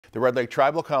The Red Lake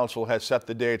Tribal Council has set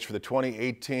the dates for the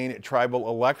 2018 tribal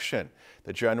election.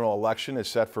 The general election is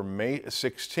set for May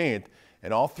 16th,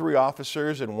 and all 3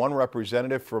 officers and 1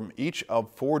 representative from each of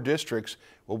 4 districts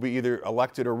will be either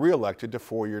elected or re-elected to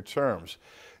 4-year terms.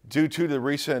 Due to the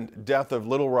recent death of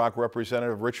Little Rock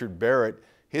Representative Richard Barrett,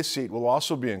 his seat will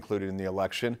also be included in the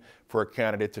election for a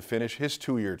candidate to finish his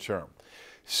 2-year term.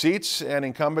 Seats and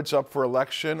incumbents up for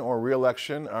election or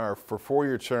re-election for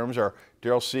 4-year terms are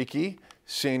Darrell Seeke,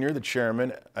 Sr., the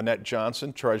chairman, Annette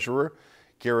Johnson, treasurer,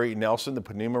 Gary Nelson, the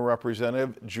Panema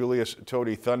representative, Julius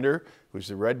Toady Thunder, who's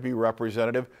the Red Bee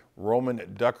representative,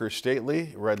 Roman Ducker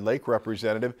Stately, Red Lake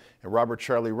representative, and Robert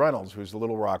Charlie Reynolds, who's the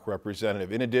Little Rock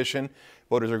representative. In addition,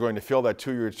 voters are going to fill that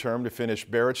 2-year term to finish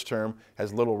Barrett's term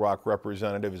as Little Rock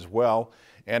representative as well.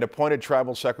 And appointed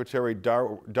Tribal Secretary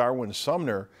Darwin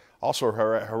Sumner, also a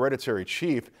hereditary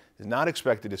chief, is not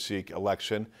expected to seek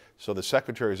election, so the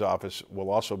Secretary's office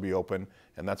will also be open,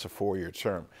 and that's a 4-year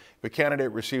term. If a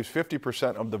candidate receives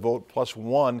 50% of the vote plus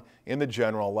 1 in the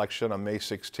general election on May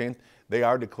 16th, they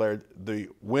are declared the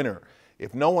winner.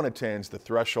 If no one attains the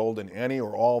threshold in any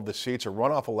or all of the seats, a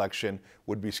runoff election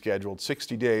would be scheduled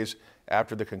 60 days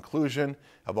after the conclusion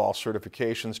of all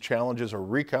certifications, challenges, or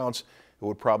recounts. It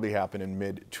would probably happen in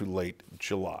mid to late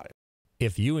July.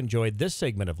 If you enjoyed this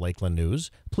segment of Lakeland News,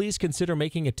 please consider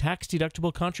making a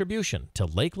tax-deductible contribution to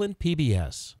Lakeland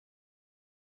PBS.